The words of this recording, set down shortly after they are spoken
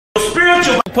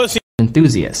Spiritual pussy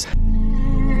enthusiast.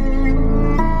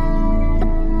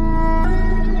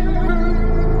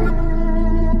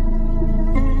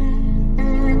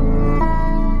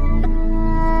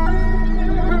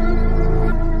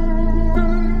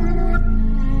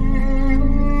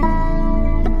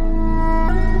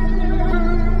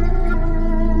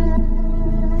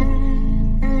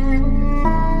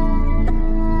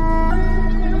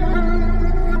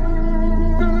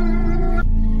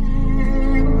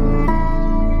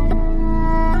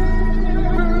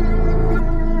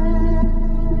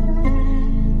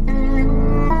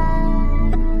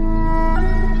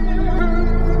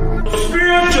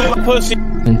 Pussy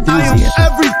enthusiast. I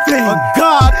am everything a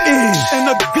God is, and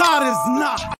a God is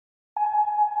not.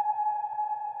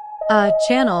 A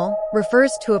channel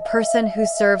refers to a person who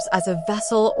serves as a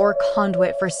vessel or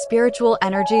conduit for spiritual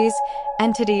energies,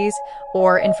 entities,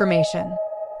 or information.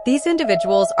 These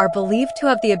individuals are believed to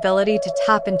have the ability to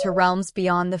tap into realms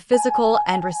beyond the physical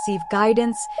and receive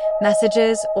guidance,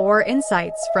 messages, or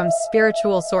insights from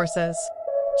spiritual sources.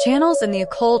 Channels in the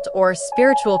occult or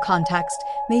spiritual context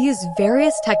may use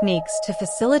various techniques to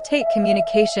facilitate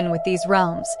communication with these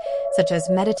realms, such as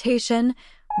meditation,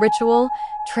 ritual,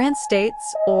 trance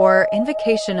states, or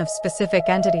invocation of specific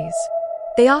entities.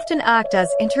 They often act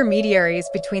as intermediaries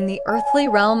between the earthly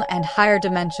realm and higher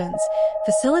dimensions,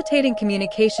 facilitating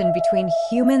communication between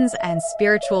humans and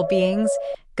spiritual beings,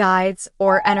 guides,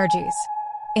 or energies.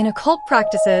 In occult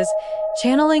practices,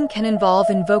 channeling can involve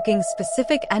invoking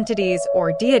specific entities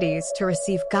or deities to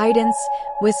receive guidance,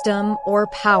 wisdom, or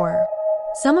power.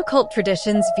 Some occult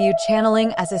traditions view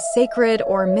channeling as a sacred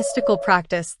or mystical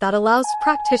practice that allows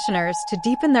practitioners to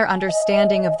deepen their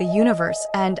understanding of the universe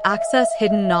and access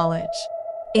hidden knowledge.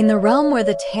 In the realm where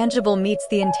the tangible meets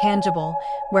the intangible,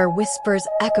 where whispers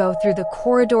echo through the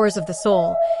corridors of the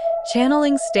soul,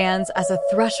 channeling stands as a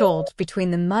threshold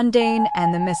between the mundane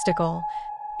and the mystical,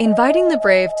 inviting the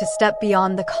brave to step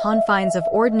beyond the confines of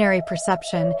ordinary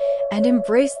perception and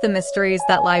embrace the mysteries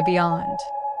that lie beyond.